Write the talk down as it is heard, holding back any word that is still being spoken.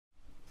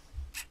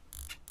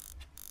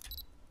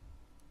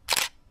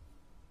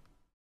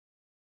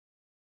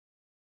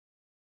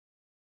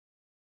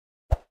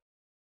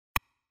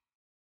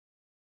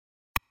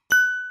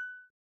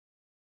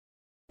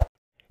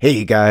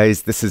Hey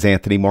guys, this is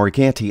Anthony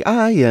Morganti.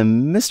 I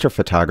am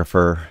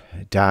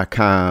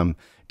MrPhotographer.com.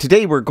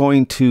 Today we're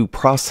going to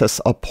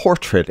process a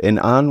portrait in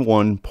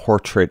On1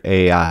 Portrait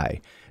AI.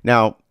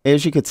 Now,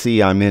 as you can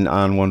see, I'm in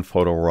On1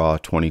 Photo Raw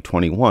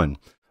 2021.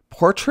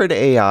 Portrait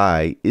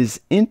AI is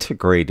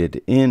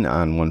integrated in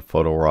On1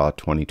 Photo Raw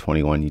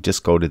 2021. You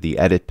just go to the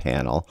Edit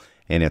panel,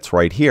 and it's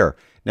right here.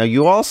 Now,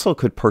 you also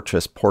could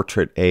purchase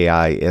Portrait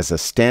AI as a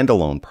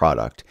standalone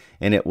product,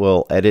 and it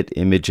will edit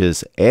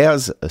images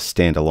as a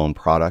standalone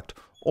product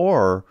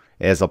or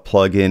as a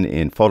plugin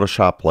in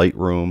Photoshop,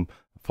 Lightroom,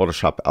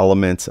 Photoshop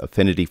Elements,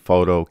 Affinity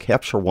Photo,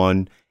 Capture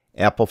One,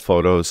 Apple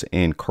Photos,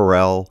 and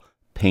Corel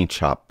Paint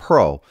Shop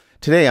Pro.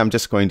 Today, I'm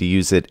just going to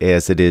use it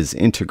as it is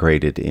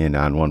integrated in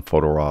On1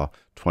 Photo Raw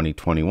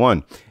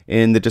 2021.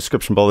 In the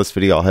description below this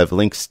video, I'll have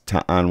links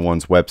to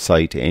On1's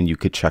website, and you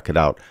could check it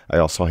out. I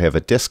also have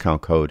a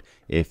discount code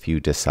if you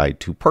decide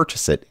to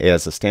purchase it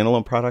as a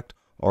standalone product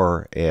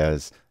or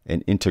as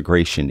an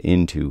integration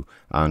into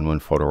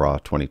On1 Photo Raw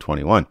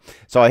 2021.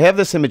 So I have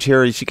this image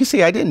here. As you can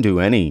see, I didn't do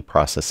any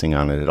processing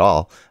on it at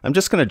all. I'm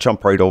just going to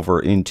jump right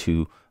over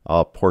into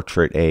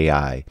Portrait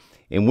AI.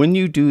 And when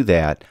you do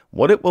that,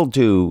 what it will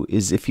do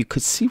is, if you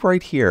could see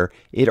right here,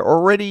 it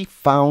already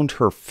found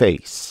her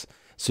face.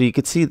 So you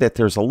could see that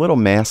there's a little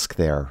mask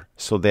there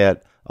so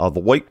that the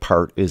white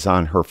part is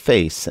on her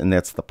face, and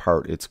that's the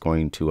part it's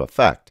going to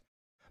affect.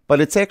 But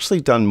it's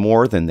actually done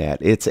more than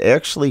that. It's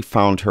actually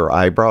found her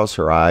eyebrows,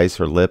 her eyes,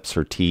 her lips,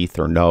 her teeth,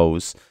 her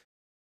nose,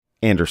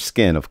 and her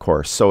skin, of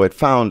course. So it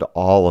found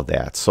all of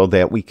that so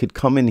that we could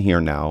come in here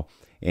now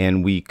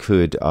and we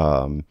could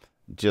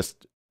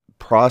just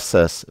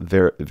process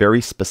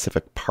very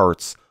specific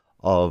parts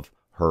of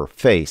her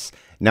face.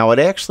 Now, it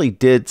actually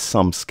did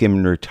some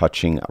skin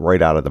retouching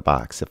right out of the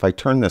box. If I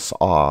turn this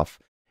off,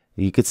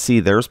 you could see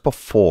there's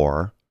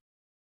before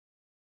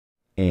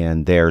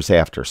and there's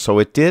after. So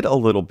it did a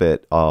little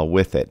bit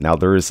with it. Now,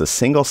 there is a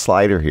single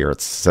slider here. It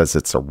says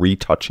it's a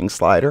retouching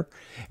slider,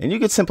 and you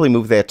could simply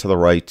move that to the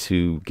right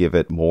to give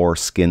it more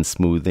skin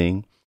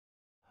smoothing,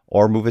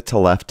 or move it to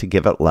left to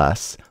give it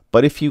less.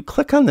 But if you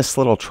click on this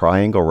little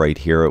triangle right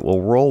here, it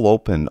will roll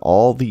open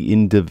all the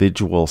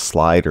individual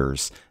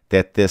sliders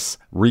that this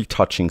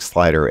retouching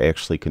slider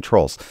actually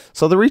controls.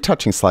 So the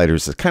retouching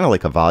sliders is kind of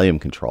like a volume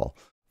control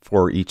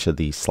for each of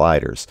these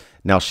sliders.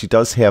 Now, she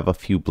does have a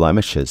few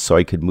blemishes, so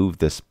I could move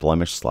this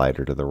blemish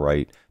slider to the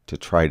right to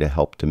try to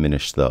help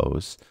diminish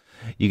those.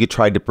 You could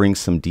try to bring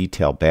some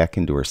detail back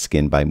into her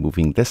skin by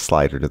moving this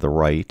slider to the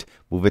right,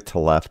 move it to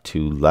left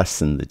to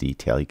lessen the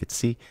detail. You could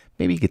see,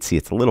 maybe you could see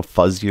it's a little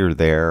fuzzier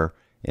there,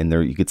 and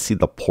there you could see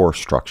the pore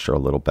structure a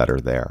little better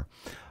there.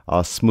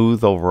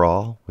 Smooth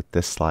overall with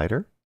this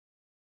slider,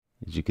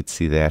 as you could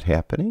see that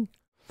happening.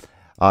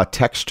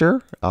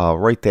 Texture,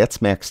 right, that's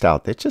maxed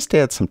out. That just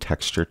adds some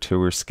texture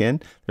to her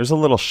skin. There's a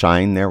little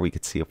shine there. We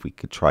could see if we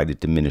could try to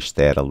diminish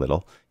that a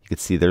little. You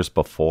could see there's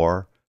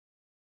before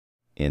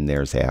and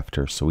there's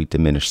after. So we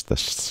diminished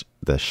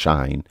the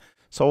shine.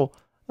 So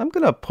I'm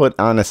going to put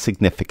on a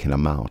significant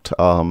amount.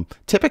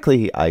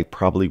 Typically, I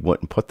probably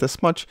wouldn't put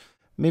this much.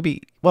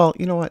 Maybe, well,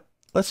 you know what?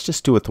 Let's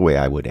just do it the way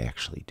I would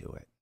actually do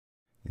it.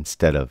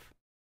 Instead of,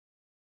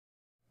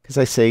 because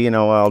I say, you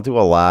know, I'll do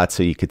a lot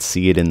so you could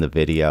see it in the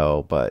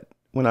video, but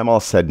when I'm all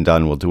said and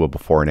done, we'll do a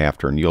before and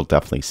after, and you'll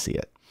definitely see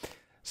it.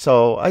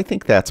 So I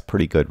think that's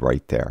pretty good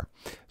right there.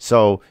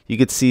 So you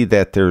could see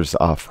that there's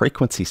a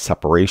frequency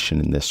separation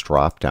in this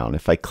drop down.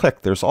 If I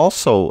click, there's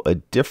also a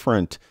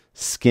different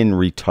skin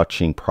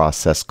retouching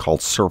process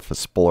called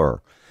surface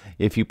blur.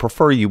 If you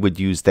prefer, you would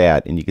use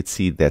that, and you could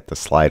see that the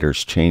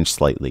sliders change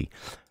slightly.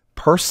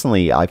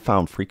 Personally, I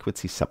found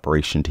frequency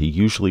separation to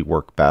usually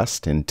work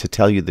best, and to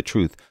tell you the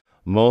truth,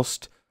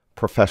 most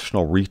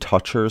professional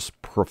retouchers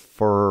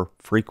prefer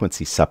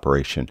frequency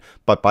separation.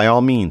 But by all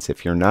means,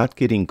 if you're not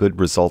getting good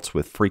results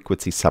with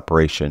frequency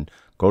separation,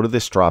 go to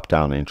this drop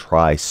down and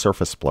try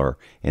surface blur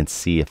and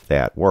see if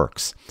that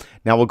works.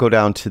 Now we'll go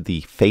down to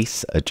the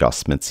face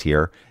adjustments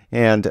here,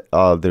 and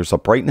there's a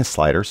brightness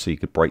slider, so you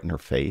could brighten her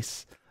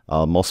face.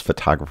 Most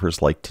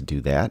photographers like to do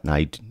that, and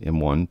I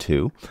am one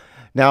too.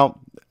 Now,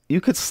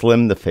 you could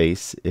slim the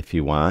face if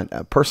you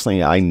want.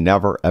 Personally, I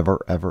never,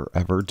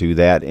 ever do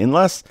that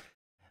unless,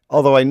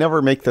 although I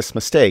never make this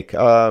mistake.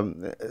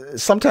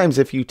 Sometimes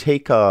if you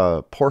take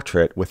a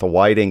portrait with a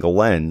wide angle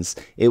lens,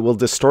 it will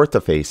distort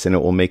the face and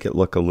it will make it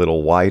look a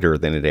little wider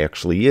than it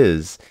actually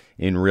is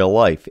in real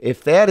life.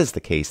 If that is the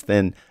case,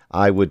 then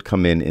I would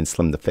come in and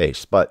slim the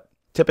face. But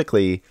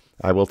typically,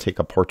 I will take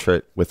a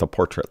portrait with a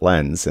portrait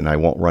lens and I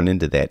won't run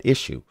into that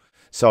issue.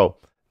 So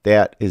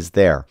that is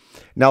there.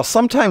 Now,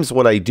 sometimes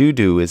what I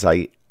do is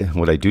I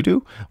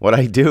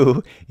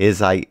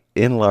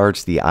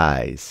enlarge the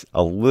eyes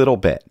a little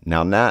bit.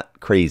 Now, not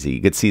crazy.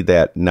 You can see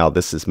that now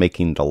this is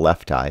making the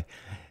left eye.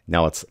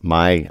 Now it's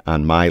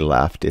on my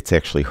left. It's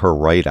actually her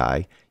right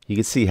eye. You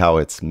can see how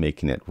it's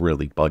making it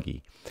really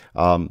buggy.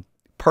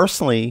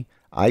 Personally,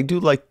 I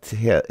do like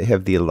to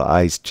have the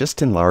eyes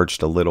just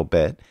enlarged a little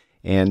bit.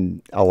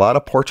 And a lot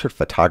of portrait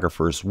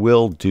photographers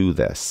will do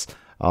this.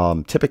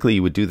 Typically,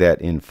 you would do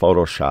that in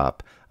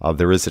Photoshop.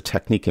 There is a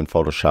technique in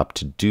Photoshop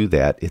to do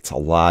that. It's a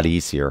lot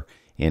easier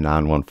in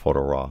On1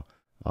 Photo Raw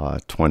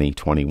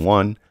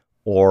 2021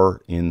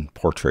 or in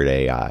Portrait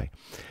AI.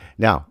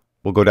 Now,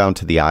 we'll go down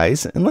to the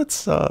eyes and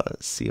let's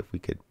see if we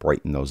could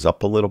brighten those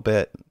up a little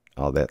bit.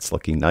 Oh, that's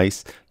looking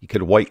nice. You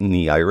could whiten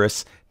the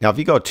iris. Now, if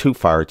you go too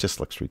far, it just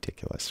looks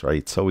ridiculous,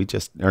 right? So we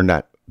just, or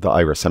not the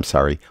iris, I'm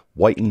sorry,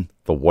 whiten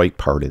the white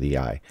part of the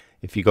eye.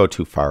 If you go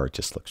too far, it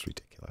just looks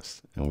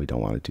ridiculous, and we don't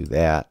want to do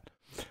that.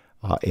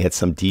 Add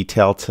some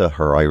detail to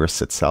her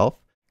iris itself.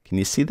 Can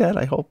you see that,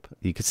 I hope?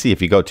 You can see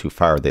if you go too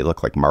far, they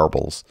look like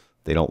marbles.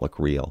 They don't look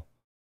real.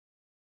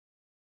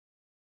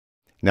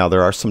 Now,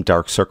 there are some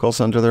dark circles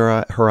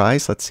under her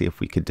eyes. Let's see if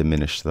we could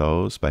diminish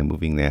those by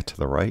moving that to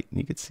the right. And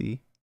you can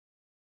see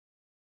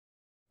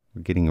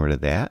we're getting rid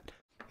of that.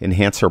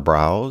 Enhance her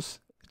brows.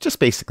 It just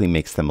basically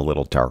makes them a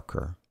little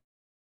darker.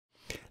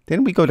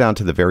 Then we go down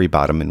to the very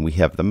bottom and we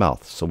have the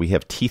mouth. So we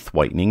have teeth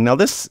whitening. Now,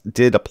 this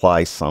did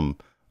apply some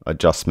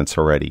adjustments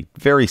already.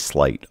 Very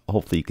slight.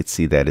 Hopefully you could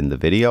see that in the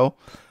video.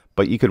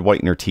 But you could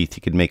whiten her teeth.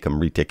 You could make them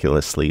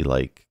ridiculously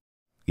like,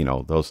 you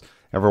know, those...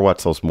 Ever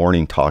watch those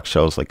morning talk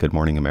shows like Good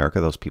Morning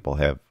America? Those people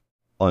have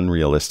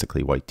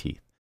unrealistically white teeth.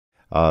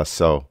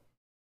 So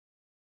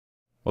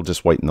we'll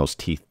just whiten those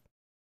teeth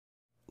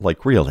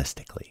like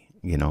realistically,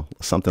 you know,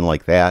 something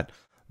like that.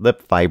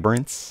 Lip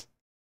vibrance.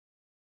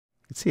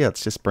 You can see how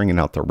it's just bringing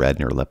out the red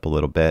in her lip a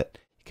little bit.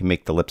 You can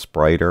make the lips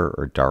brighter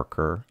or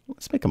darker.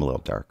 Let's make them a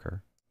little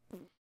darker.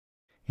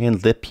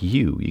 And lip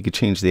hue. You could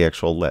change the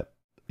actual lip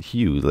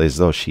hue as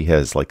though she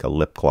has like a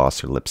lip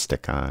gloss or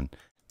lipstick on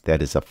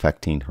that is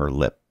affecting her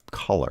lip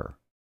color.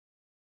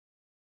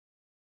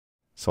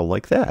 So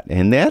like that.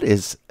 And that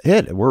is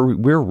it.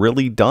 We're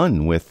really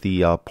done with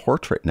the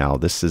portrait now.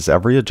 This is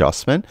every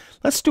adjustment.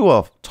 Let's do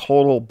a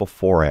total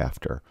before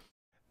after.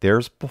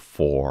 There's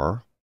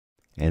before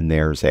and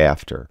there's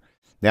after.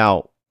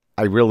 Now,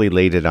 I really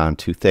laid it on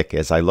too thick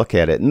as I look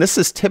at it. And this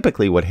is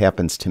typically what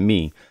happens to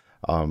me.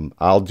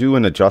 I'll do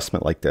an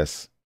adjustment like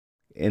this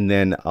and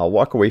then I'll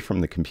walk away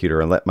from the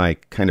computer and let my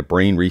kind of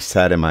brain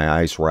reset and my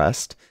eyes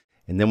rest.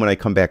 And then when I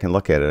come back and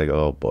look at it, I go,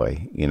 oh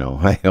boy, you know,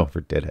 I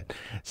overdid it.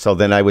 So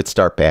then I would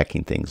start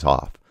backing things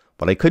off.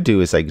 What I could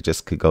do is I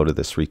just could go to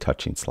this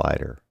retouching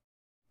slider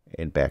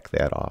and back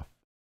that off,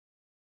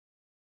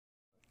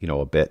 you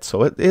know, a bit.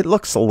 So it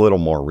looks a little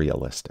more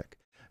realistic.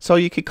 So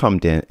you could come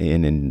in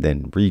and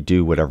then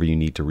redo whatever you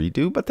need to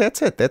redo. But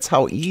that's it. That's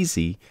how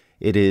easy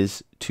it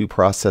is to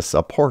process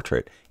a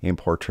portrait in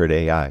Portrait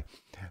AI.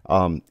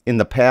 In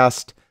the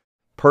past,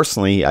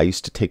 personally, I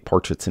used to take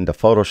portraits into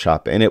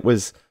Photoshop, and it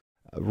was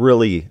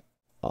really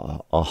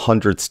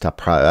 100-step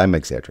process. I'm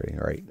exaggerating,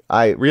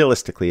 right?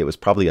 Realistically, it was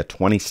probably a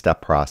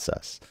 20-step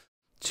process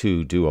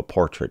to do a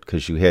portrait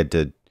because you had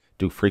to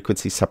do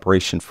frequency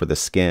separation for the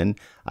skin.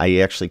 I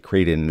actually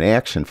created an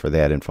action for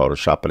that in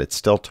Photoshop, but it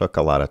still took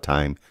a lot of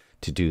time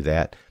to do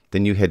that.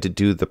 Then you had to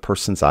do the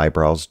person's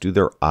eyebrows, do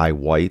their eye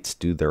whites,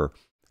 do their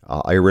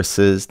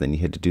irises. Then you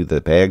had to do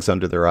the bags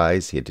under their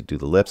eyes. You had to do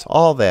the lips.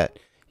 All that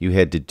you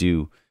had to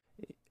do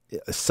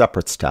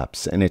separate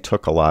steps, and it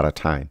took a lot of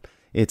time.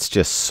 It's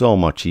just so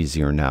much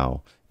easier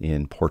now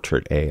in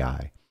Portrait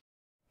AI.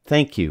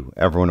 Thank you,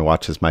 everyone who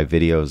watches my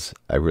videos.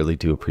 I really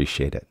do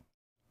appreciate it.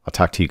 I'll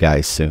talk to you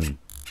guys soon.